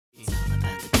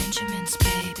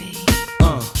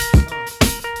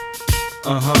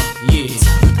Yeah. It's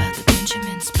all about the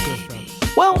Benjamins, baby.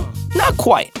 Well, not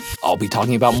quite. I'll be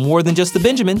talking about more than just the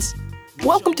Benjamins.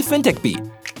 Welcome to Fintech Beat,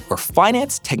 where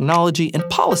finance, technology, and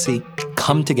policy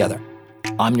come together.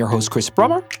 I'm your host, Chris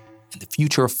Brummer, and the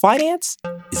future of finance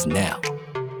is now.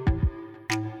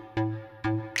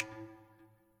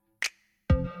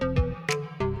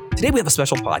 Today we have a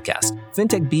special podcast.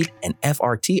 Fintech Beat and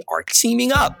FRT are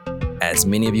teaming up. As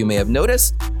many of you may have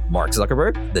noticed, Mark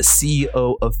Zuckerberg, the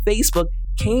CEO of Facebook,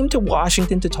 came to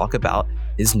Washington to talk about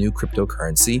his new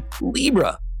cryptocurrency,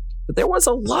 Libra. But there was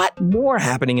a lot more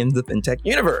happening in the fintech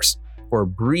universe. For a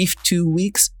brief 2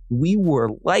 weeks, we were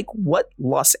like what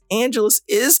Los Angeles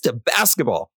is to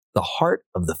basketball, the heart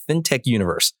of the fintech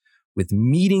universe, with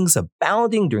meetings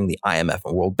abounding during the IMF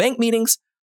and World Bank meetings,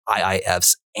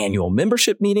 IIF's annual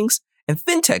membership meetings, and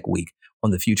Fintech Week on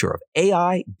the future of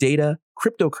AI, data,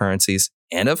 cryptocurrencies,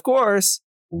 and of course,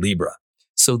 Libra.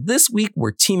 So this week,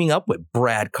 we're teaming up with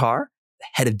Brad Carr, the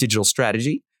head of digital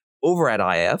strategy over at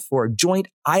IIF, for a joint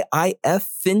IIF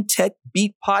Fintech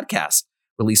Beat podcast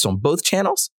released on both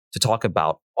channels to talk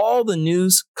about all the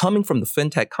news coming from the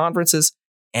fintech conferences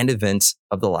and events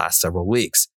of the last several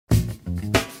weeks.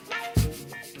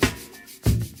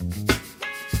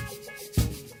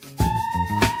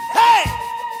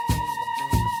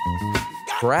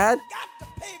 Brad,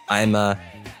 I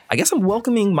guess I'm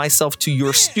welcoming myself to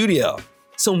your studio.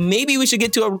 So maybe we should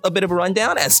get to a bit of a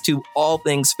rundown as to all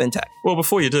things fintech. Well,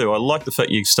 before you do, I like the fact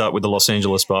you start with the Los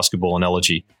Angeles basketball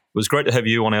analogy. It was great to have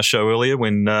you on our show earlier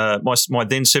when my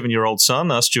then 7-year-old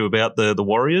son asked you about the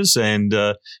Warriors and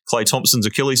Klay Thompson's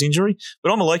Achilles injury.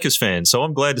 But I'm a Lakers fan, so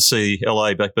I'm glad to see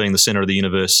LA back being the center of the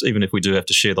universe, even if we do have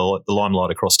to share the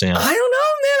limelight across town. I don't know,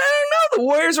 man. I don't know. The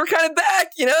Warriors were kind of back,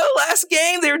 last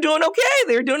game. They were doing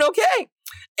okay.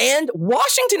 And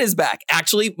Washington is back.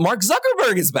 Actually, Mark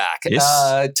Zuckerberg is back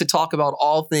to talk about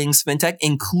all things fintech,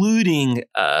 including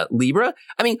Libra.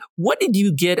 I mean, what did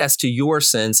you get as to your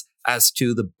sense as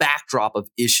to the backdrop of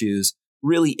issues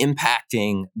really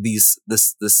impacting this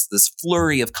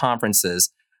flurry of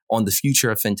conferences on the future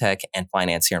of fintech and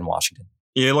finance here in Washington?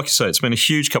 Yeah, like you say, it's been a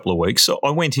huge couple of weeks. So I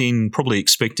went in probably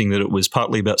expecting that it was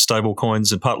partly about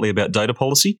stablecoins and partly about data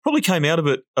policy. Probably came out of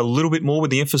it a little bit more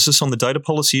with the emphasis on the data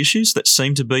policy issues that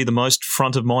seem to be the most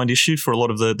front of mind issue for a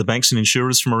lot of the banks and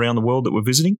insurers from around the world that we're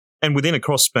visiting. And within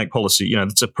across bank policy,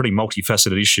 it's a pretty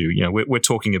multifaceted issue. We're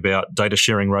talking about data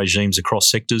sharing regimes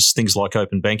across sectors, things like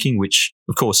open banking, which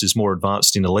of course is more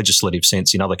advanced in a legislative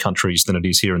sense in other countries than it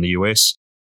is here in the US.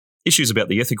 Issues about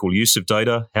the ethical use of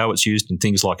data, how it's used in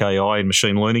things like AI and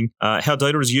machine learning, how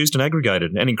data is used and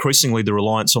aggregated, and increasingly the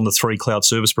reliance on the 3 cloud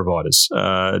service providers,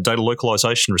 data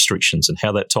localization restrictions and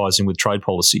how that ties in with trade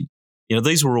policy.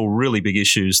 These were all really big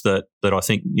issues that I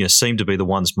think seem to be the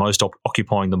ones most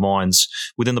occupying the minds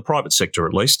within the private sector,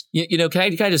 at least. Can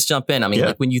I just jump in? I mean,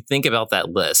 like when you think about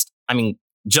that list, I mean,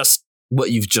 just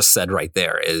what you've just said right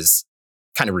there is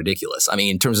kind of ridiculous. I mean,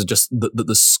 in terms of just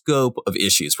the scope of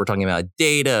issues, we're talking about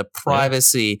data,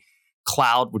 privacy,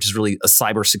 cloud, which is really a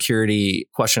cybersecurity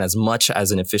question as much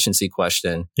as an efficiency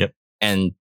question. Yep.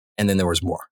 And then there was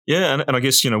more. Yeah, and I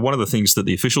guess one of the things that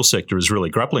the official sector is really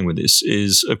grappling with this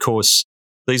is, of course,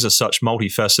 these are such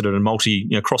multifaceted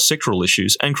and cross-sectoral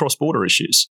issues and cross-border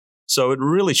issues. So it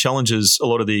really challenges a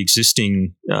lot of the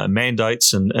existing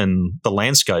mandates and the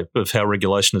landscape of how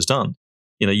regulation is done.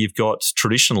 You've got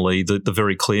traditionally the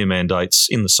very clear mandates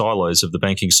in the silos of the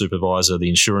banking supervisor, the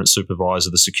insurance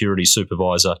supervisor, the security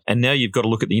supervisor. And now you've got to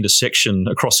look at the intersection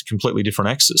across a completely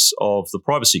different axis of the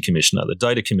privacy commissioner, the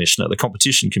data commissioner, the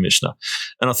competition commissioner.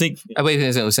 And I think... Wait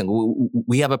a second.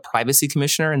 We have a privacy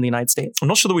commissioner in the United States? I'm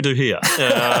not sure that we do here,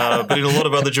 but in a lot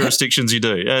of other jurisdictions you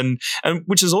do. And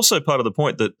which is also part of the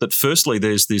point that firstly,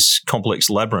 there's this complex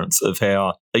labyrinth of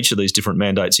how each of these different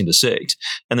mandates intersect.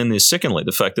 And then there's secondly,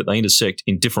 the fact that they intersect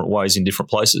in different ways in different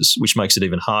places, which makes it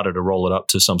even harder to roll it up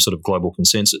to some sort of global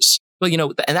consensus.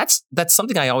 Well, and that's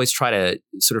something I always try to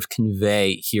sort of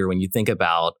convey here when you think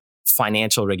about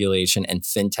financial regulation and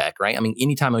fintech, right? I mean,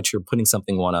 anytime that you're putting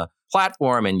something on a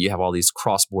platform and you have all these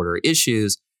cross-border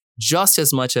issues, just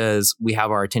as much as we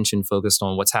have our attention focused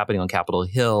on what's happening on Capitol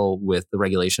Hill with the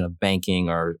regulation of banking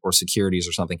or securities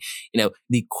or something,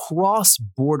 the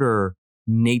cross-border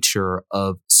nature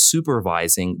of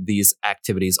supervising these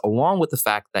activities, along with the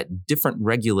fact that different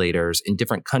regulators in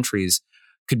different countries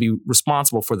could be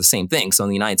responsible for the same thing. So in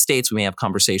the United States, we may have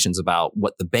conversations about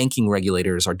what the banking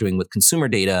regulators are doing with consumer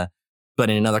data, but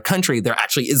in another country, there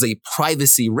actually is a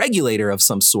privacy regulator of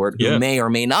some sort who may or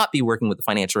may not be working with the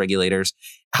financial regulators.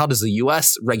 How does the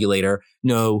US regulator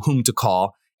know whom to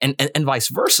call? And vice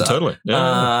versa. Totally.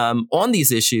 On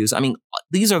these issues, I mean,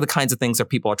 these are the kinds of things that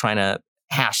people are trying to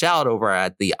hash out over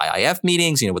at the IIF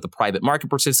meetings, with the private market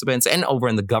participants and over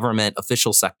in the government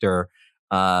official sector,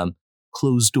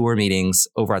 closed door meetings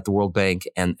over at the World Bank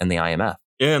and the IMF.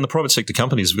 Yeah, and the private sector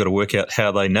companies have got to work out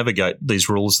how they navigate these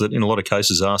rules that in a lot of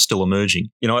cases are still emerging.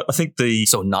 I think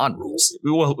So non-rules.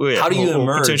 Well, yeah, how do you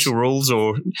emerge? Potential rules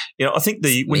I think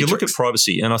when you look at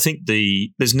privacy, and I think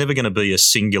there's never going to be a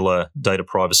singular data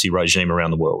privacy regime around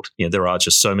the world. There are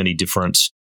just so many different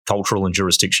cultural and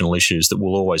jurisdictional issues that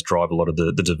will always drive a lot of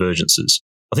the divergences.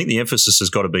 I think the emphasis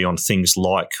has got to be on things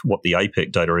like what the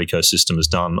APEC data ecosystem has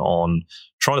done on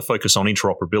trying to focus on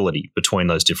interoperability between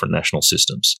those different national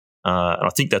systems. I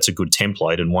think that's a good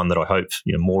template and one that I hope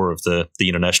more of the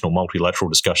international multilateral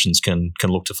discussions can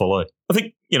look to follow. I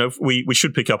think we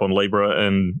should pick up on Libra,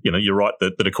 and you're right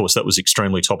that of course that was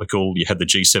extremely topical. You had the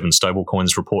G7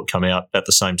 stablecoins report come out at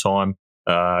the same time.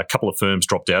 A couple of firms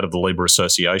dropped out of the Libra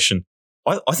Association.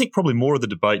 I think probably more of the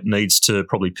debate needs to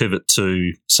probably pivot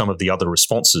to some of the other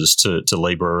responses to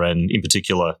Libra, and in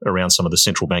particular around some of the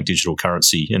central bank digital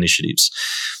currency initiatives.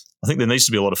 I think there needs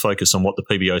to be a lot of focus on what the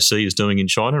PBOC is doing in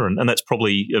China, and that's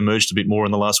probably emerged a bit more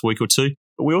in the last week or two.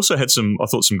 But we also had some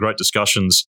great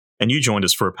discussions, and you joined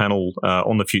us for a panel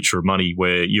on the future of money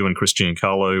where you and Chris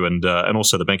Giancarlo and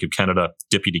also the Bank of Canada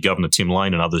Deputy Governor Tim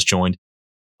Lane and others joined.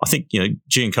 I think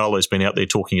Giancarlo's been out there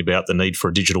talking about the need for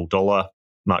a digital dollar.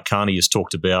 Mark Carney has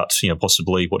talked about,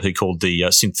 possibly what he called the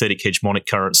synthetic hegemonic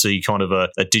currency, kind of a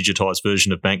digitized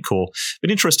version of Bankcore. Been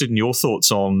interested in your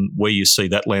thoughts on where you see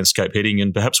that landscape heading,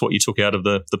 and perhaps what you took out of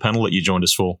the panel that you joined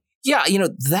us for. Yeah,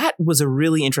 that was a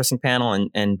really interesting panel,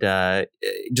 and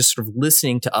just sort of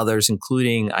listening to others,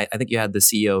 including I think you had the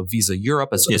CEO of Visa Europe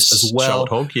as well. Charlotte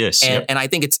Hogg, yes, and I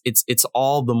think it's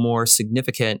all the more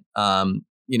significant.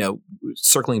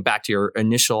 Circling back to your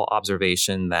initial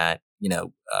observation that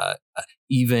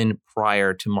even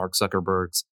prior to Mark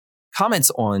Zuckerberg's comments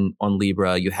on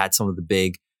Libra, you had some of the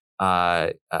big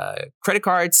credit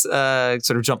cards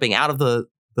sort of jumping out of the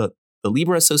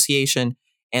Libra Association.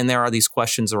 And there are these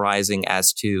questions arising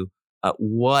as to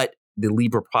what the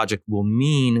Libra project will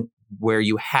mean, where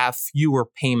you have fewer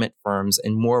payment firms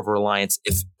and more of a reliance,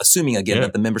 assuming again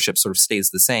that the membership sort of stays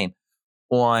the same,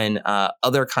 on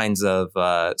other kinds of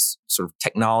sort of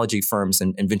technology firms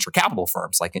and venture capital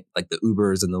firms like the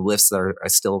Ubers and the Lyfts that are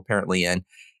still apparently in,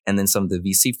 and then some of the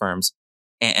VC firms.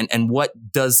 And what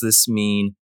does this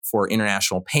mean for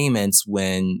international payments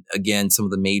when, again, some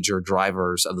of the major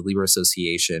drivers of the Libra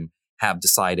Association have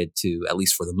decided to, at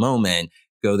least for the moment,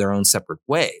 go their own separate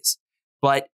ways?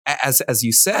 But as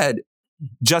you said,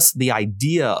 just the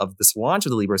idea of this launch of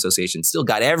the Libra Association still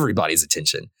got everybody's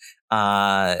attention,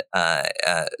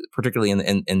 particularly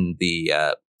in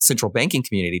the central banking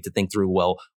community, to think through,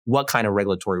 well, what kind of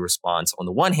regulatory response on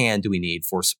the one hand do we need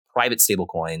for private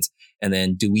stablecoins, and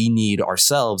then do we need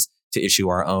ourselves to issue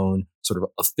our own sort of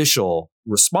official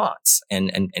response?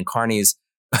 And Carney's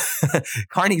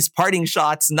parting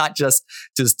shots, not just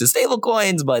to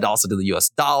stablecoins, but also to the U.S.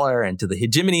 dollar and to the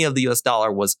hegemony of the U.S.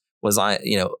 dollar was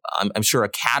I'm sure a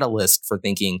catalyst for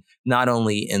thinking not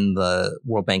only in the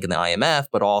World Bank and the IMF,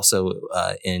 but also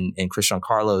in Chris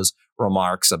Giancarlo's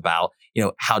remarks about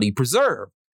how do you preserve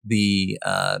the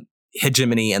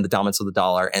hegemony and the dominance of the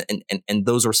dollar, and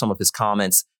those are some of his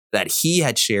comments that he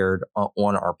had shared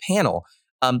on our panel.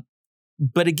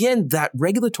 But again, that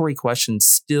regulatory question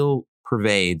still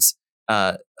pervades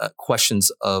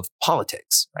questions of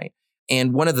politics, right?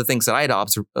 And one of the things that I had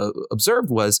observed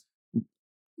was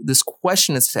this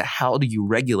question as to how do you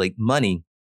regulate money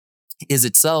is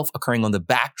itself occurring on the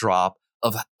backdrop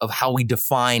of how we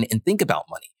define and think about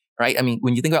money, right? I mean,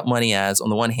 when you think about money as, on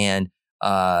the one hand,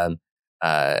 an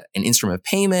instrument of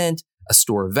payment, a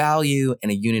store of value,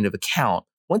 and a unit of account,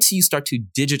 once you start to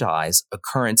digitize a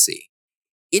currency,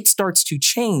 it starts to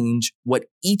change what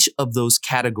each of those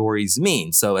categories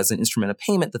mean. So as an instrument of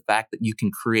payment, the fact that you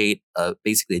can create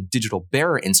basically a digital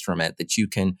bearer instrument that you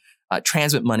can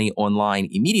transmit money online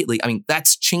immediately, I mean,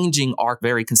 that's changing our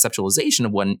very conceptualization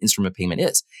of what an instrument of payment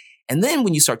is. And then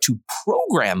when you start to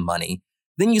program money,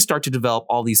 then you start to develop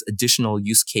all these additional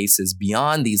use cases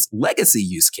beyond these legacy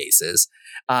use cases,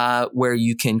 where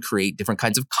you can create different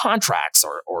kinds of contracts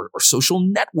or social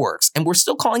networks, and we're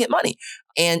still calling it money.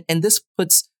 And this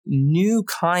puts new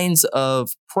kinds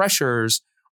of pressures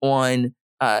on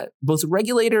both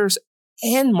regulators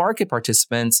and market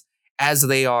participants as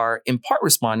they are in part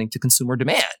responding to consumer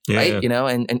demand, right? Yeah.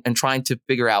 And trying to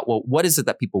figure out, well, what is it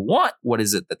that people want? What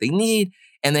is it that they need?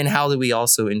 And then how do we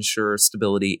also ensure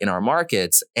stability in our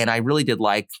markets? And I really did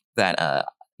like that,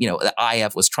 the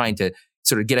IF was trying to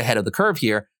sort of get ahead of the curve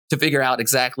here to figure out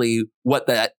exactly what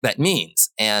that means.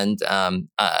 And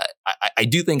I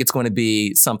do think it's going to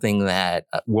be something that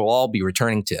we'll all be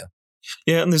returning to.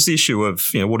 Yeah, and there's the issue of,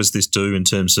 what does this do in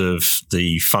terms of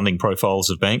the funding profiles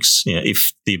of banks?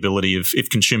 If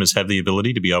consumers have the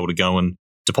ability to be able to go and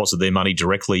deposit their money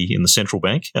directly in the central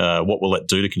bank, what will that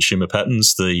do to consumer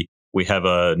patterns? We have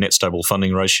a net stable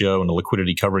funding ratio and a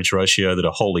liquidity coverage ratio that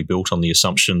are wholly built on the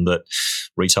assumption that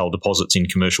retail deposits in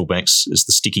commercial banks is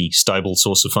the sticky, stable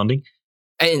source of funding.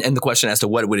 And the question as to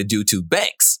what would it do to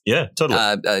banks? Yeah,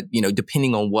 totally.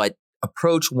 Depending on what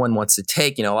approach one wants to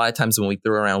take, a lot of times when we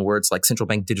throw around words like central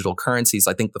bank digital currencies,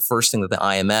 I think the first thing that the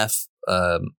IMF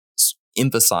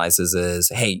emphasizes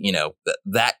is, hey,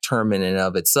 that term in and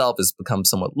of itself has become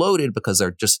somewhat loaded because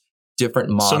they're just different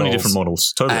models. So many different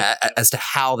models, totally. As to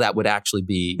how that would actually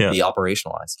be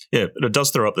operationalized. Yeah, but it does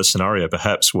throw up the scenario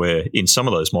perhaps where in some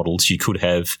of those models you could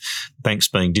have banks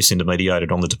being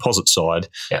disintermediated on the deposit side,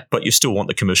 but you still want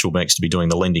the commercial banks to be doing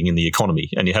the lending in the economy.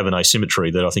 And you have an asymmetry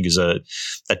that I think is a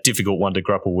difficult one to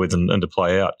grapple with and to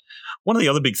play out. One of the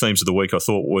other big themes of the week I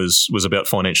thought was about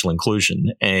financial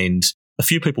inclusion. And a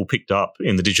few people picked up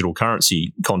in the digital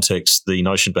currency context the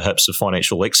notion perhaps of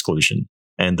financial exclusion.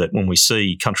 And that when we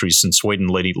see countries in Sweden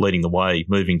leading the way,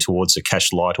 moving towards a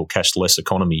cash-light or cash-less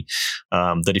economy,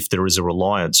 that if there is a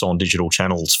reliance on digital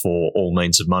channels for all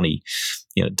means of money,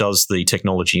 does the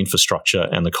technology infrastructure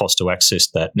and the cost to access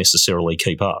that necessarily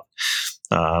keep up?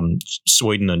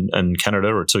 Sweden and Canada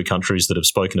are two countries that have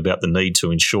spoken about the need to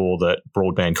ensure that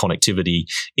broadband connectivity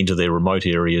into their remote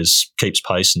areas keeps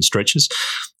pace and stretches.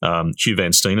 Hugh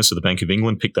Van Steenis of the Bank of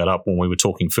England picked that up when we were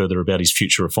talking further about his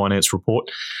Future of Finance report.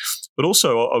 But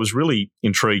also, I was really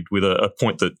intrigued with a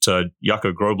point that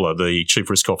Jaco Grobler, the Chief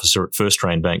Risk Officer at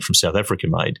FirstRand Bank from South Africa,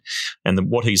 made. And that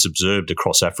what he's observed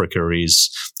across Africa is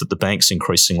that the banks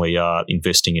increasingly are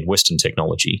investing in Western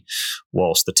technology,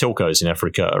 whilst the telcos in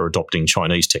Africa are adopting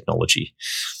Chinese technology.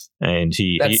 And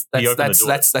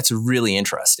that's really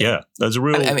interesting. Yeah, there's a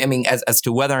real. I mean, as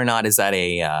to whether or not is that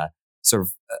a sort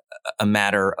of a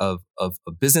matter of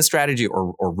business strategy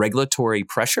or regulatory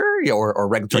pressure or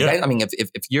regulatory. I mean,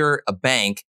 if you're a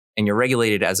bank and you're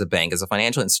regulated as a bank, as a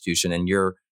financial institution, and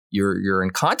you're in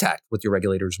contact with your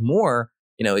regulators more,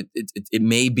 it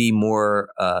may be more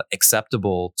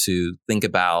acceptable to think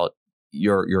about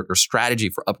your strategy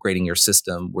for upgrading your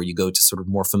system, where you go to sort of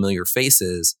more familiar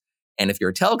faces. And if you're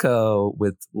a telco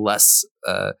with less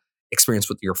experience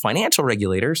with your financial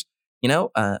regulators,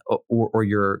 or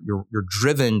you're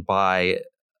driven by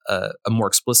a more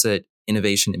explicit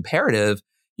innovation imperative,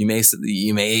 you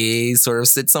may sort of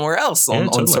sit somewhere else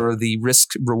on sort of the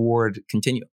risk reward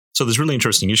continuum. So there's really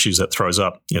interesting issues that throws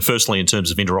up. Firstly, in terms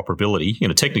of interoperability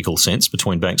in a technical sense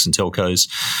between banks and telcos,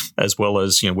 as well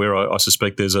as where I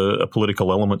suspect there's a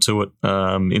political element to it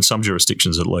in some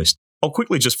jurisdictions at least. I'll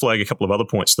quickly just flag a couple of other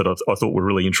points that I thought were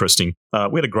really interesting.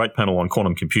 We had a great panel on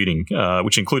quantum computing,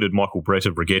 which included Michael Brett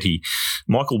of Rigetti.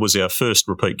 Michael was our first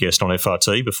repeat guest on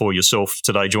FRT before yourself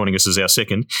today joining us as our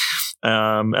second.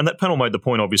 And that panel made the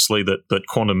point, obviously, that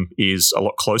quantum is a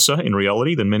lot closer in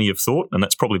reality than many have thought. And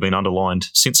that's probably been underlined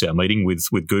since our meeting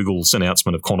with Google's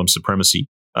announcement of quantum supremacy.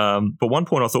 But one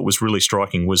point I thought was really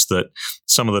striking was that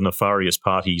some of the nefarious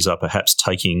parties are perhaps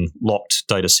taking locked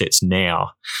data sets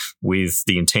now with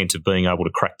the intent of being able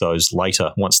to crack those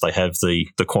later once they have the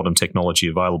quantum technology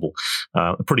available.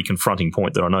 A pretty confronting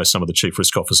point that I know some of the chief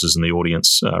risk officers in the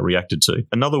audience reacted to.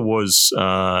 Another was,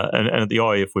 and at the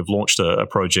IEF we've launched a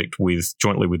project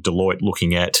jointly with Deloitte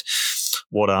looking at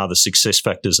what are the success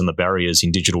factors and the barriers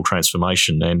in digital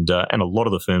transformation. And a lot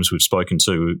of the firms we've spoken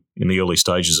to in the early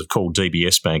stages have called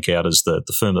DBS Bank out as the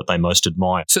firm that they most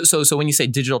admire. So when you say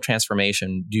digital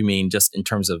transformation, do you mean just in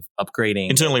terms of upgrading?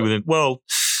 Internally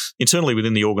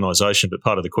within the organisation, but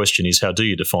part of the question is how do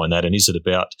you define that? And is it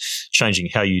about changing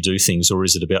how you do things, or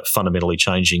is it about fundamentally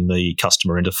changing the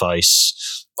customer interface?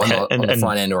 On the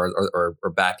front end or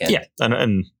back end? Yeah,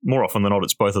 and more often than not,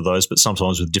 it's both of those, but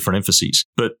sometimes with different emphases.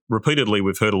 But repeatedly,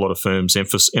 we've heard a lot of firms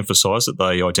emphasise that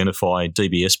they identify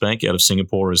DBS Bank out of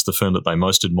Singapore as the firm that they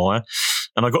most admire.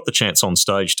 And I got the chance on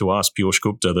stage to ask Piyush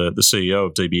Gupta, the CEO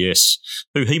of DBS,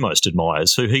 who he most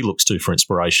admires, who he looks to for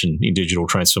inspiration in digital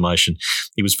transformation.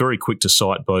 He was very quick to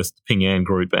cite both the Ping An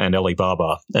Group and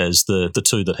Alibaba as the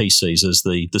two that he sees as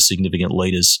the significant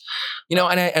leaders. And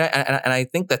I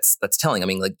think that's telling. I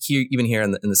mean, like even here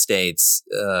in the States,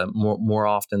 more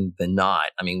often than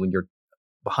not, I mean, when you're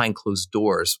behind closed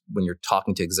doors, when you're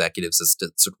talking to executives as to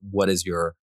sort of what is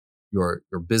your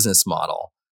business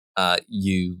model,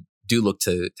 you do look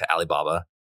to Alibaba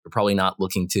they're probably not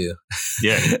looking to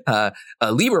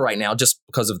Libra right now just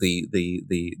because of the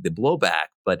blowback.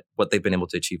 But what they've been able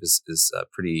to achieve is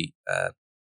pretty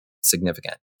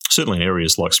significant. Certainly in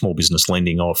areas like small business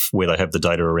lending off where they have the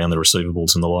data around the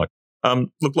receivables and the like.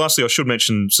 Look, lastly, I should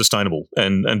mention sustainable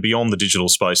and beyond the digital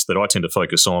space that I tend to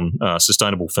focus on,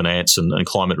 sustainable finance and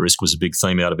climate risk was a big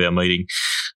theme out of our meeting.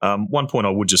 One point I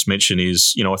would just mention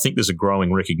is, I think there's a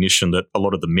growing recognition that a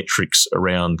lot of the metrics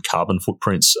around carbon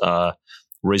footprints are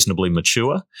reasonably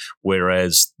mature,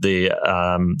 whereas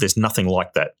there's nothing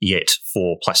like that yet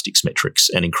for plastics metrics.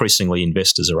 And increasingly,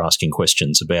 investors are asking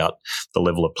questions about the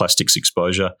level of plastics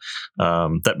exposure.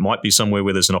 That might be somewhere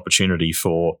where there's an opportunity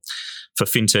for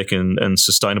fintech and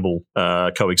sustainable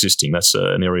coexisting. That's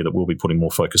an area that we'll be putting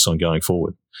more focus on going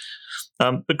forward.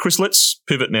 But Chris, let's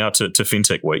pivot now to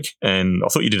Fintech Week. And I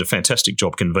thought you did a fantastic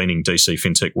job convening DC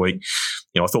Fintech Week.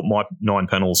 I thought my 9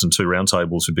 panels and 2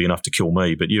 roundtables would be enough to kill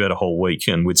me, but you had a whole week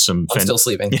and with some... I'm still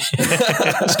sleeping.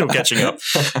 Still catching up.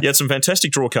 You had some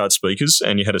fantastic drawcard speakers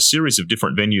and you had a series of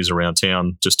different venues around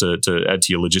town just to add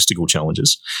to your logistical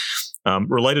challenges.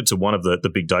 Related to one of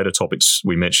the big data topics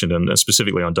we mentioned, and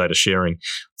specifically on data sharing, I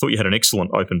thought you had an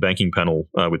excellent open banking panel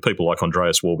with people like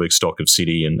Andreas Warburg-Stock of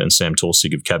Citi and Sam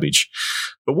Torsig of Cabbage.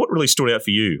 But what really stood out for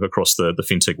you across the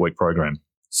Fintech Week program?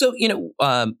 So,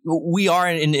 we are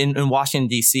in Washington,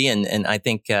 D.C., and I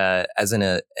think as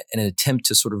an attempt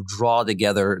to sort of draw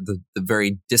together the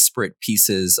very disparate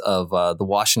pieces of the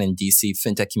Washington, D.C.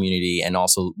 fintech community and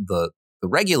also the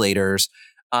regulators,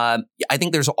 I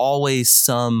think there's always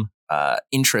some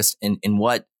interest in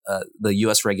what the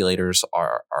U.S. regulators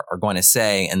are going to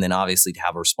say, and then obviously to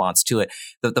have a response to it.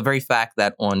 The very fact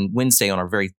that on Wednesday, on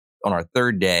our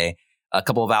third day, a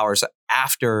couple of hours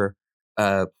after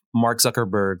Mark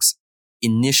Zuckerberg's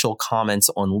initial comments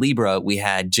on Libra, we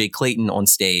had Jay Clayton on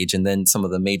stage, and then some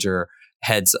of the major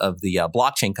heads of the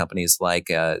blockchain companies, like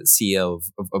CEO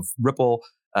of Ripple,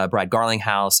 Brad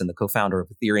Garlinghouse, and the co-founder of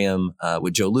Ethereum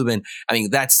with Joe Lubin. I mean,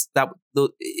 that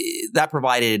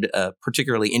provided a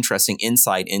particularly interesting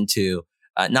insight into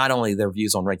not only their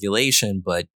views on regulation,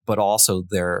 but also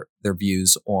their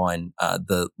views on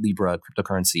the Libra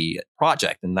cryptocurrency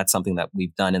project, and that's something that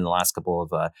we've done in the last couple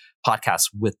of podcasts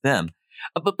with them.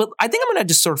 But I think I'm going to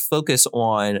just sort of focus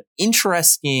on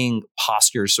interesting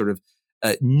postures, sort of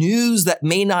news that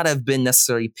may not have been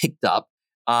necessarily picked up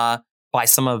by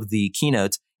some of the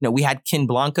keynotes. We had Ken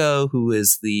Blanco, who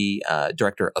is the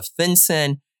director of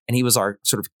FinCEN, and he was our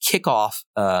sort of kickoff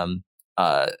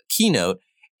keynote.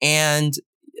 And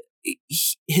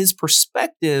his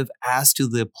perspective as to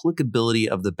the applicability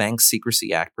of the Bank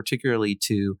Secrecy Act, particularly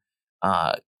to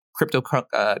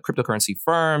cryptocurrency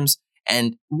firms,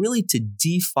 and really to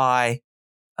DeFi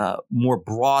more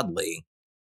broadly,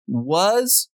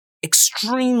 was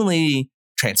extremely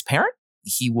transparent.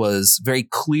 He was very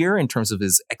clear in terms of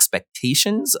his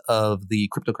expectations of the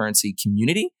cryptocurrency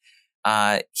community.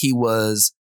 He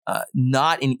was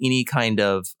not in any kind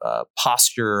of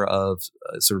posture of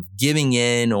sort of giving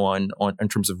in in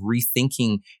terms of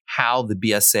rethinking how the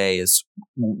BSA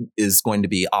is going to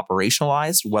be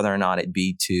operationalized, whether or not it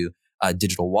be to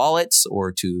digital wallets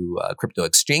or to crypto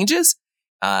exchanges.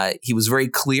 He was very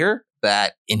clear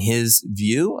that in his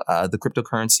view, the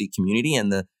cryptocurrency community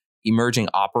and the emerging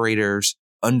operators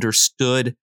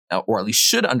understood, or at least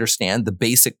should understand, the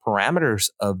basic parameters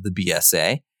of the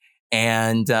BSA.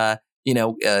 And, I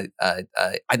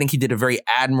think he did a very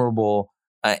admirable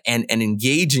and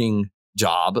engaging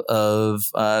job of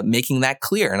making that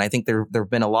clear. And I think there have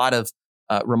been a lot of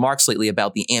remarks lately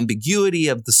about the ambiguity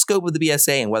of the scope of the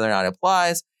BSA and whether or not it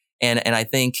applies. And I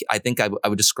think I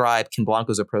would describe Ken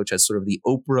Blanco's approach as sort of the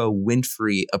Oprah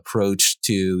Winfrey approach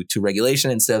to regulation,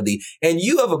 instead of the, and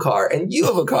you have a car and you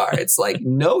have a car. It's like,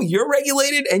 no, you're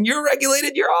regulated and you're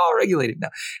regulated. You're all regulated now.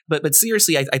 But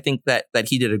seriously, I think that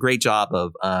he did a great job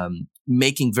of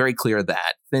making very clear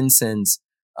that FinCEN's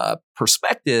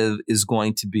perspective is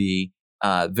going to be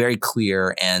very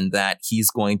clear, and that he's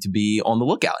going to be on the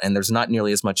lookout. And there's not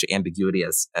nearly as much ambiguity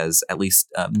as at least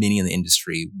many in the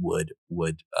industry would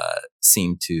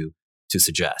seem to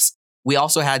suggest. We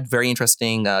also had very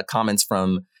interesting comments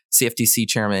from CFTC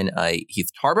Chairman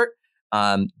Heath Tarbert.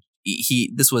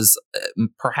 This was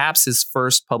perhaps his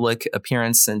first public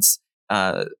appearance since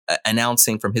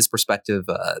announcing from his perspective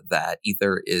that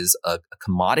Ether is a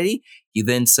commodity. He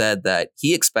then said that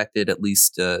he expected at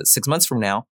least 6 months from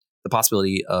now the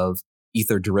possibility of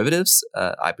Ether derivatives.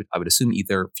 I would assume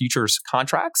Ether futures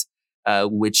contracts,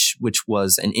 which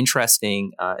was an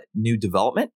interesting new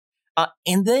development.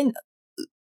 And then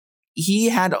he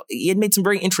had made some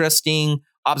very interesting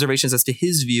observations as to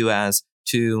his view as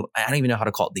to, I don't even know how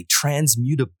to call it, the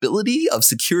transmutability of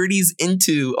securities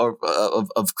into,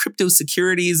 of crypto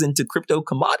securities into crypto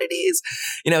commodities.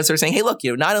 Sort of saying, hey, look,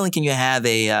 not only can you have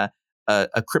a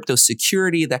crypto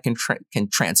security that can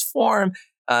transform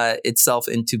itself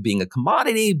into being a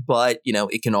commodity, but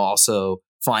it can also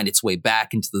find its way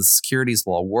back into the securities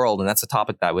law world. And that's a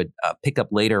topic that I would pick up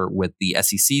later with the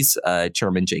SEC's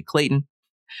chairman, Jay Clayton.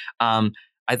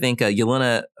 I think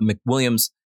Yelena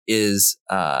McWilliams is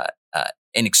an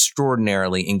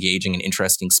extraordinarily engaging and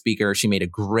interesting speaker. She made a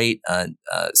great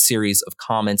series of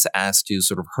comments as to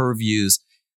sort of her views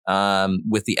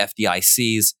with the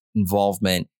FDIC's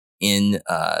involvement in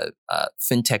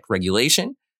fintech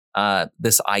regulation.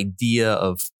 This idea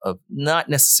of not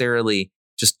necessarily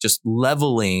just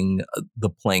leveling the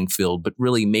playing field, but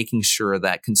really making sure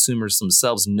that consumers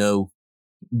themselves know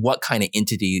what kind of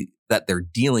entity that they're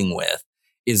dealing with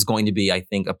is going to be, I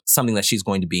think, something that she's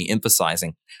going to be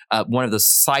emphasizing. One of the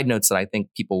side notes that I think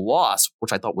people lost,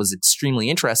 which I thought was extremely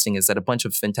interesting, is that a bunch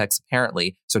of fintechs,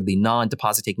 apparently, sort of the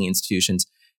non-deposit taking institutions,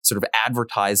 sort of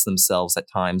advertise themselves at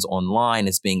times online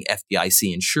as being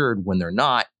FDIC insured when they're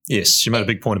not. Yes, she made a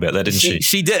big point about that, didn't she?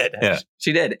 She did. Yeah.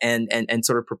 She did. And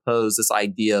sort of proposed this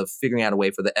idea of figuring out a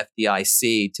way for the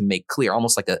FDIC to make clear,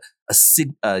 almost like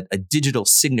a digital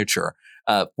signature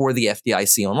for the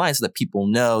FDIC online, so that people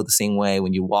know the same way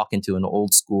when you walk into an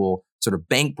old school sort of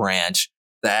bank branch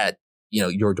that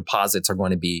your deposits are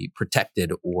going to be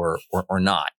protected or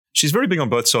not. She's very big on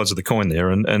both sides of the coin there,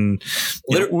 and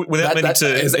without meaning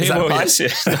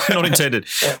to not intended.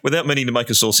 Yeah. Without meaning to make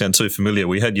us all sound too familiar,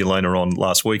 we had Yelena on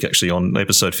last week, actually, on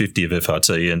episode 50 of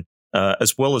FRT, and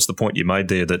as well as the point you made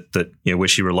there that where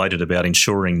she related about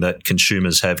ensuring that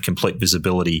consumers have complete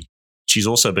visibility. She's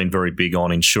also been very big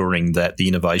on ensuring that the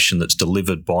innovation that's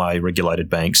delivered by regulated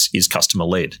banks is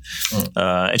customer-led.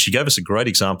 And she gave us a great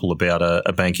example about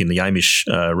a bank in the Amish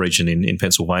region in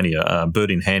Pennsylvania,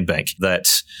 Bird in Hand Bank, that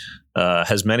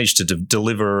has managed to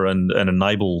deliver and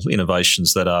enable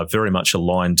innovations that are very much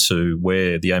aligned to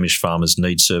where the Amish farmers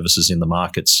need services in the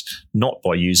markets, not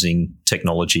by using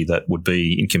technology that would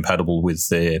be incompatible with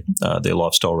their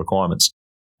lifestyle requirements.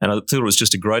 And I thought it was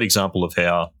just a great example of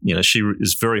how, she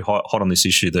is very hot on this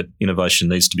issue that innovation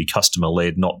needs to be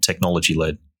customer-led, not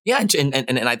technology-led. Yeah,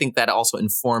 and I think that also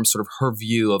informs sort of her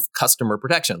view of customer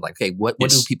protection. Like, okay, what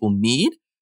do people need?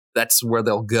 That's where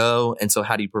they'll go. And so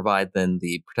how do you provide then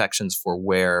the protections for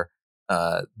where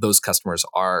those customers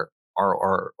are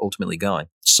ultimately going?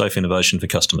 Safe innovation for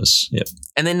customers. Yep.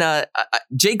 And then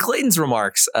Jay Clayton's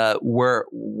remarks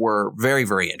were very,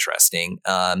 very interesting.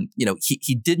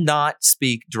 He did not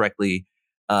speak directly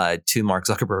to Mark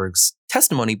Zuckerberg's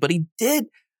testimony, but he did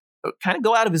kind of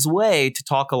go out of his way to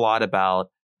talk a lot about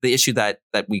the issue that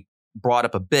we brought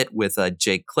up a bit with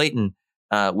Jay Clayton,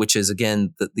 which is,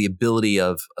 again, the ability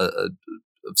of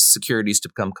securities to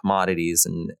become commodities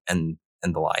and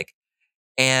the like.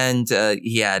 And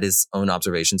he had his own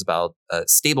observations about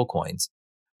stable coins.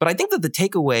 But I think that the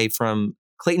takeaway from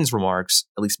Clayton's remarks,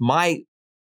 at least my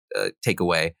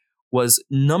takeaway, was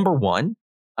number one,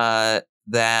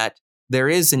 that there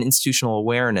is an institutional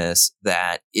awareness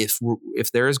that if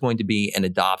there is going to be an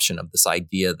adoption of this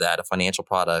idea that a financial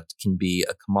product can be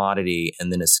a commodity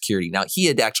and then a security. Now, he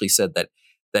had actually said that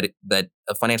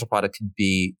a financial product could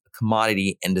be a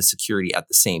commodity and a security at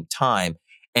the same time.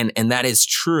 And that is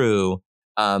true.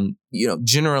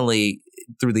 Generally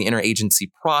through the interagency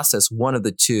process, one of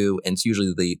the two, and it's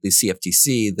usually the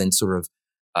CFTC, then sort of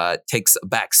takes a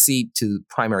back seat to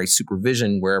primary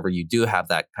supervision wherever you do have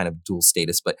that kind of dual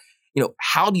status. But,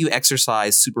 how do you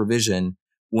exercise supervision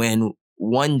when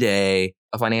one day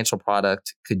a financial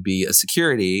product could be a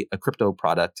security, a crypto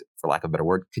product, for lack of a better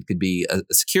word, could be a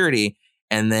security,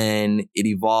 and then it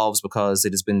evolves because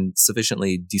it has been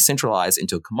sufficiently decentralized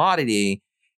into a commodity.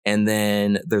 And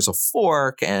then there's a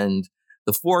fork, and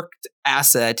the forked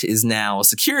asset is now a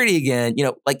security again.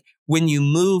 Like when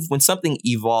something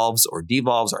evolves or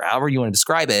devolves or however you want to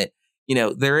describe it,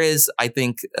 there is, I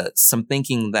think, some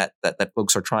thinking that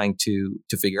folks are trying to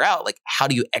figure out, like, how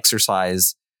do you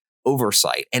exercise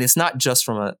oversight? And it's not just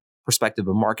from a perspective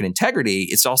of market integrity.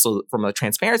 It's also from a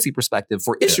transparency perspective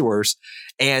for issuers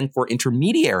and for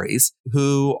intermediaries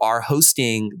who are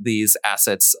hosting these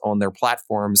assets on their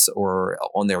platforms or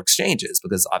on their exchanges,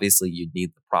 because obviously you'd need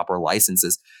the proper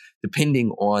licenses depending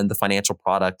on the financial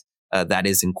product that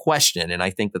is in question. And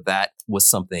I think that was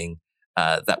something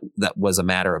that was a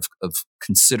matter of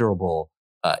considerable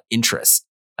interest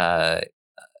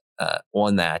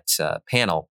on that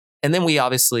panel. And then we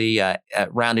obviously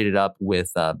rounded it up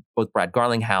with both Brad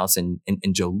Garlinghouse and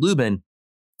Joe Lubin,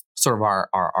 sort of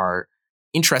our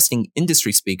interesting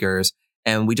industry speakers.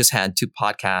 And we just had two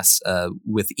podcasts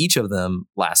with each of them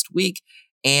last week.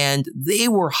 And they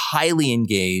were highly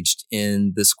engaged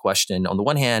in this question. On the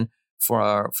one hand,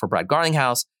 for Brad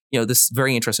Garlinghouse, this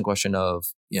very interesting question of,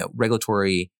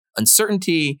 regulatory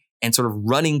uncertainty and sort of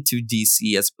running to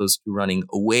DC as opposed to running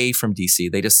away from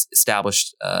DC. They just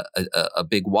established a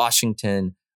big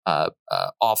Washington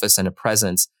office and a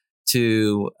presence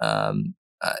to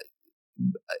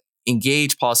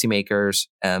engage policymakers.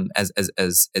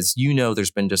 As you know,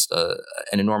 there's been just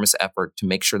an enormous effort to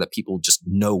make sure that people just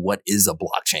know what is a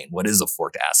blockchain, what is a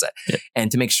forked asset,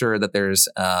 and to make sure that there's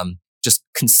just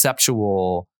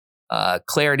conceptual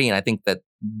clarity. And I think that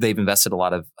they've invested a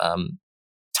lot of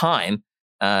time,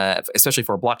 especially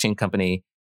for a blockchain company,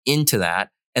 into that.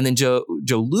 And then Joe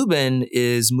Lubin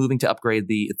is moving to upgrade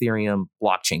the Ethereum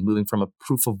blockchain, moving from a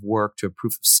proof of work to a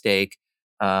proof of stake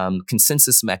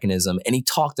consensus mechanism. And he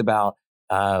talked about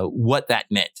what that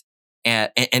meant.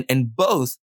 And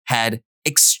both had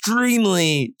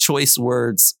extremely choice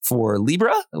words for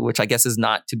Libra, which I guess is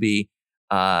not to be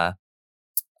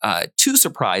too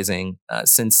surprising,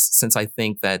 since I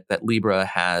think that Libra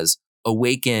has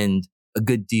awakened a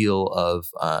good deal of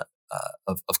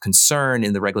concern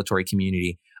in the regulatory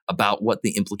community about what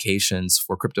the implications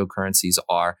for cryptocurrencies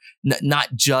are, not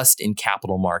just in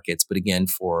capital markets, but again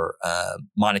for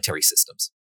monetary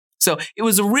systems. So it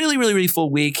was a really, really, really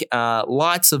full week.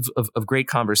 Lots of great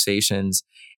conversations,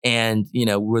 and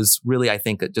was really, I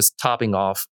think, just topping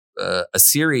off a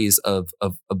series of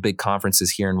big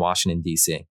conferences here in Washington,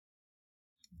 D.C.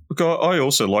 Look, I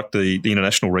also liked the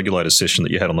international regulators session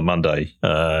that you had on the Monday.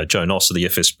 Joe Noss of the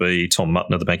FSB, Tom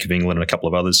Mutton of the Bank of England, and a couple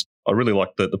of others. I really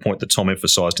liked the point that Tom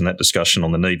emphasised in that discussion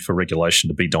on the need for regulation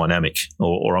to be dynamic,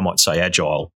 or I might say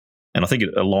agile. And I think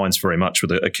it aligns very much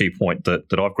with a key point that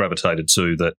I've gravitated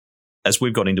to, that as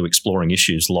we've got into exploring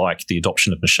issues like the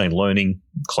adoption of machine learning,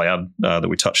 cloud that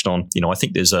we touched on, I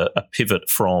think there's a pivot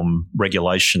from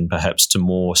regulation perhaps to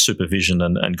more supervision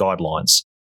and guidelines.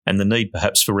 And the need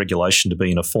perhaps for regulation to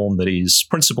be in a form that is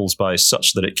principles-based,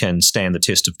 such that it can stand the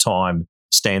test of time,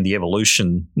 stand the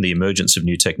evolution, the emergence of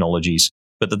new technologies,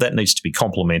 but that needs to be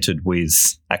complemented with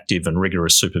active and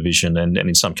rigorous supervision and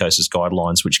in some cases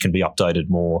guidelines which can be updated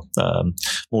more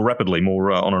rapidly,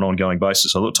 more on an ongoing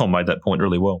basis. I thought Tom made that point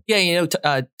really well. Yeah,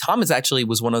 Tom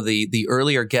was one of the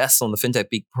earlier guests on the Fintech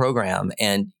Beat program.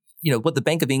 And, what the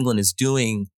Bank of England is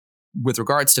doing with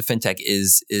regards to fintech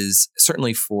is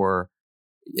certainly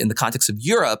in the context of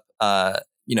Europe,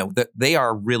 they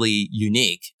are really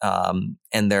unique, and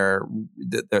they're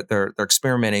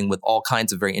experimenting with all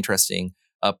kinds of very interesting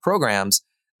programs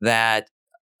that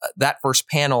first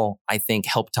panel, I think,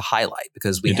 helped to highlight,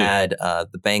 because we had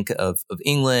the Bank of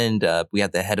England, we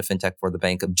had the head of fintech for the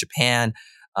Bank of Japan,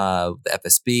 the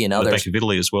FSB, and others. The Bank of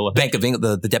Italy as well. Bank of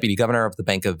England, the deputy governor of the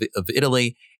Bank of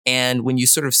Italy, and when you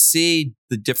sort of see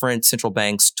the different central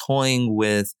banks toying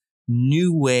with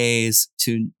new ways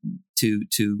to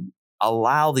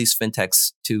allow these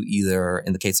fintechs to either,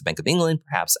 in the case of Bank of England,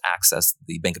 perhaps access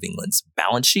the Bank of England's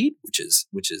balance sheet,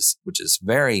 which is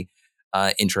very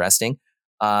interesting,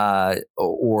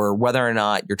 or whether or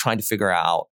not you're trying to figure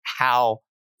out how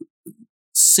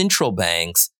central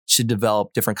banks should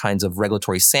develop different kinds of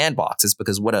regulatory sandboxes,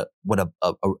 because what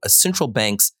a central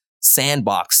bank's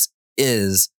sandbox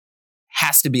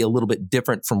has to be a little bit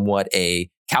different from what a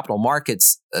capital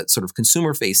markets sort of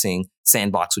consumer-facing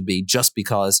sandbox would be, just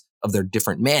because of their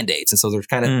different mandates. And so they're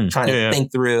kind of trying to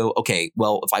think through, okay,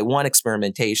 well, if I want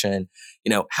experimentation,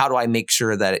 how do I make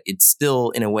sure that it's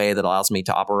still in a way that allows me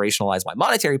to operationalize my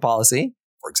monetary policy,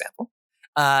 for example,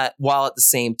 while at the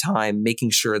same time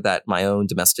making sure that my own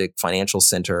domestic financial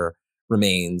center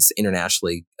remains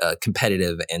internationally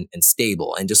competitive and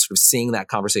stable. And just sort of seeing that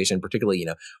conversation, particularly,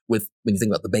 with when you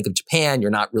think about the Bank of Japan,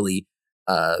 you're not really,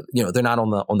 they're not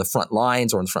on the front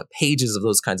lines or on the front pages of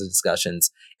those kinds of discussions,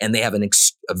 and they have a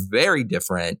very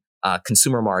different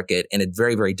consumer market and a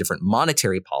very, very different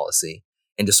monetary policy.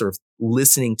 And just sort of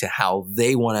listening to how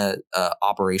they want to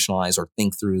operationalize or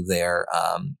think through their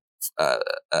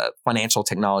financial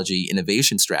technology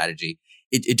innovation strategy,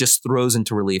 it just throws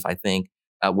into relief, I think,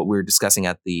 what we were discussing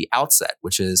at the outset,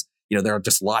 which is, there are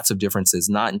just lots of differences,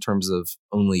 not in terms of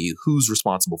only who's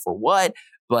responsible for what,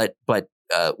 but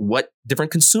what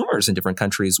different consumers in different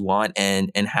countries want,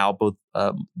 and how both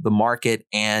the market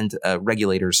and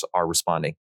regulators are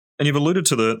responding. And you've alluded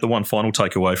to the one final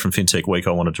takeaway from FinTech Week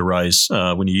I wanted to raise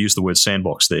when you used the word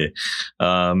sandbox there.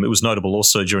 It was notable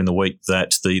also during the week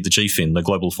that the GFIN, the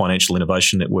Global Financial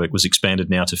Innovation Network, was expanded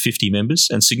now to 50 members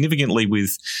and significantly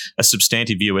with a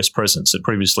substantive US presence. It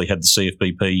previously had the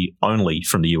CFBP only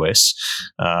from the US,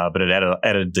 but it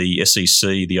added the SEC,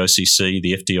 the OCC,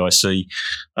 the FDIC.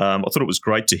 I thought it was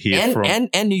great to hear from...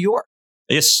 And New York.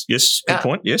 Yes, good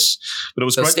point, yes. But it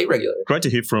was great to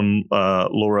hear from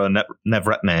Laura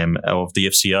Navratnam of the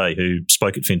FCA, who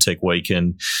spoke at FinTech Week,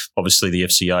 and obviously the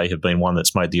FCA have been one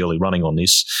that's made the early running on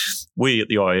this. We at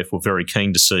the IIF were very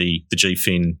keen to see the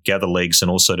GFIN gather legs and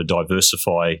also to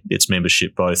diversify its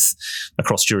membership both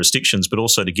across jurisdictions, but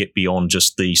also to get beyond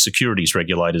just the securities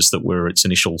regulators that were its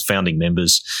initial founding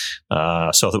members. So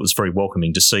I thought it was very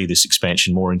welcoming to see this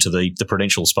expansion more into the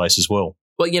prudential space as well.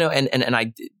 Well, and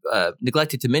I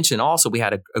neglected to mention also we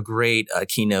had a great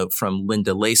keynote from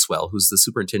Linda Lacewell, who's the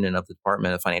superintendent of the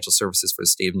Department of Financial Services for the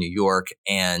state of New York,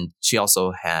 and she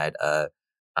also had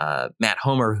Matt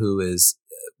Homer, who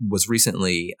was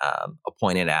recently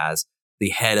appointed as the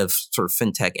head of sort of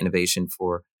fintech innovation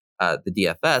for the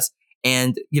DFS,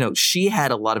 and she had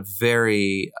a lot of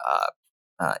very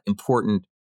important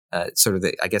sort of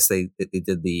I guess they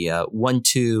did the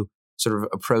 1-2 sort of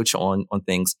approach on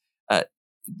things.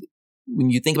 When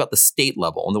you think about the state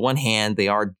level, on the one hand, they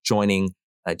are joining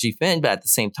GFIN, but at the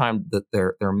same time,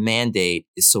 their mandate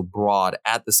is so broad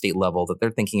at the state level that they're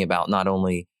thinking about not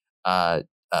only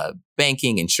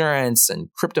banking, insurance, and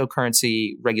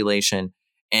cryptocurrency regulation.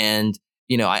 And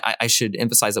I should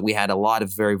emphasize that we had a lot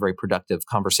of very, very productive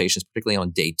conversations, particularly on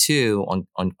day 2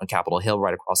 on Capitol Hill,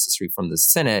 right across the street from the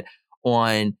Senate,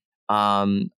 on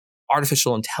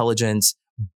artificial intelligence,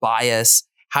 bias.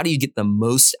 How do you get the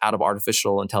most out of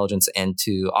artificial intelligence and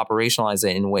to operationalize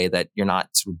it in a way that you're not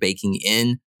sort of baking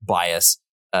in bias,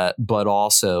 but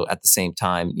also at the same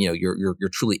time, you're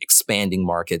truly expanding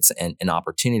markets and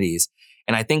opportunities.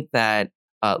 And I think that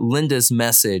Linda's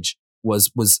message was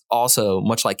also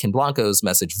much like Ken Blanco's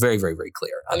message, very, very, very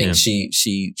clear. I mean,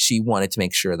 she wanted to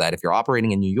make sure that if you're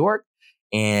operating in New York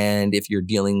and if you're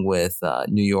dealing with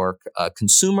New York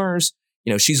consumers,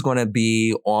 she's going to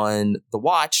be on the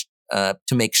watch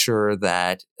to make sure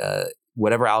that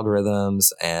whatever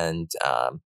algorithms and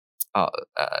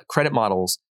credit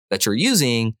models that you're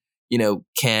using,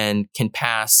 can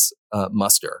pass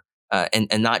muster, and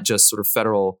not just sort of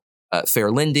federal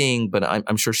fair lending, but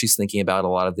I'm sure she's thinking about a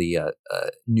lot of the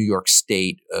New York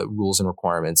State rules and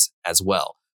requirements as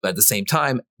well. But at the same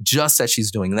time, just as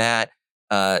she's doing that,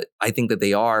 I think that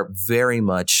they are very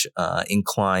much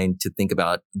inclined to think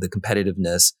about the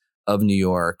competitiveness of New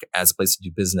York as a place to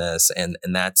do business, and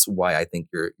that's why I think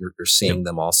you're seeing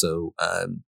them also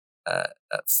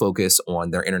focus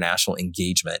on their international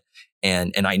engagement,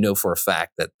 and I know for a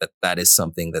fact that is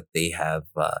something that they have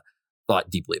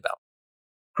thought deeply about.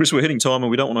 Chris, we're hitting time,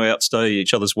 and we don't want to outstay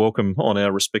each other's welcome on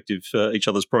our respective each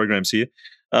other's programs here.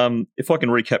 If I can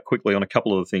recap quickly on a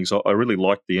couple of the things, I really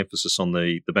liked the emphasis on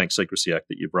the Bank Secrecy Act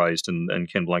that you've raised, and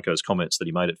Ken Blanco's comments that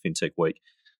he made at FinTech Week.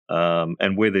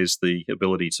 And where there's the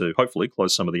ability to hopefully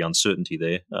close some of the uncertainty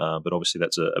there. But obviously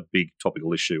that's a big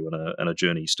topical issue and a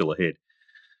journey still ahead.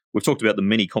 We've talked about the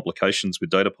many complications with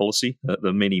data policy,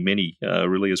 the many,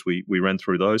 really, as we ran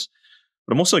through those.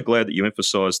 But I'm also glad that you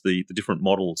emphasised the different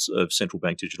models of central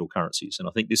bank digital currencies. And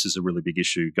I think this is a really big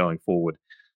issue going forward,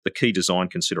 the key design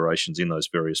considerations in those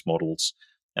various models.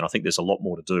 And I think there's a lot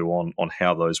more to do on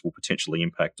how those will potentially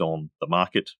impact on the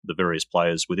market, the various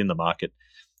players within the market,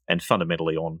 and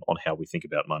fundamentally on how we think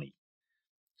about money.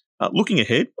 Looking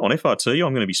ahead, on FRT,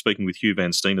 I'm going to be speaking with Hugh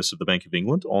Van Steenis of the Bank of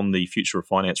England on the Future of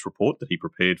Finance report that he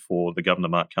prepared for the Governor,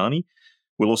 Mark Carney.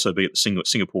 We'll also be at the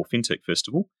Singapore FinTech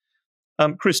Festival.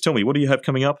 Chris, tell me, what do you have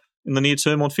coming up in the near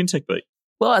term on FinTech Beat?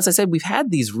 Well, as I said, we've had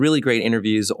these really great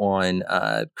interviews on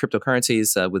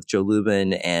cryptocurrencies with Joe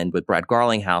Lubin and with Brad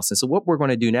Garlinghouse. And so what we're going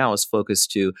to do now is focus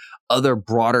to other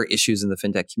broader issues in the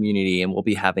fintech community. And we'll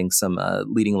be having some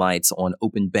leading lights on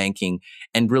open banking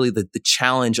and really the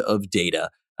challenge of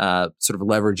data, sort of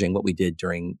leveraging what we did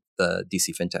during the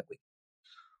DC FinTech Week.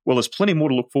 Well, there's plenty more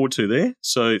to look forward to there.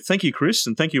 So thank you, Chris,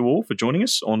 and thank you all for joining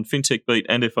us on FinTech Beat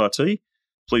and FRT.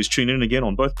 Please tune in again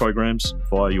on both programs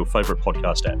via your favourite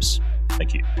podcast apps.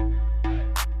 Thank you.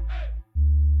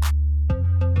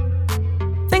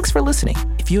 Thanks for listening.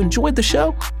 If you enjoyed the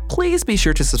show, please be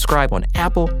sure to subscribe on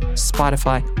Apple,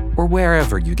 Spotify, or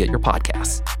wherever you get your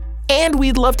podcasts. And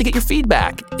we'd love to get your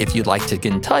feedback. If you'd like to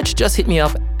get in touch, just hit me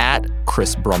up at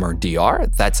Chris Brummer DR.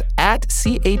 That's at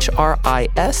CHRISBRUMMERDR.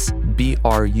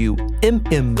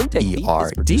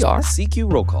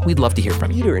 CQ Roll Call. We'd love to hear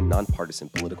from you. Leader in nonpartisan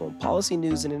political and policy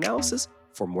news and analysis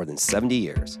for more than 70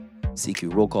 years.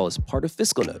 CQ Roll Call is part of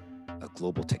Fiscal Note, a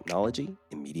global technology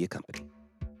and media company.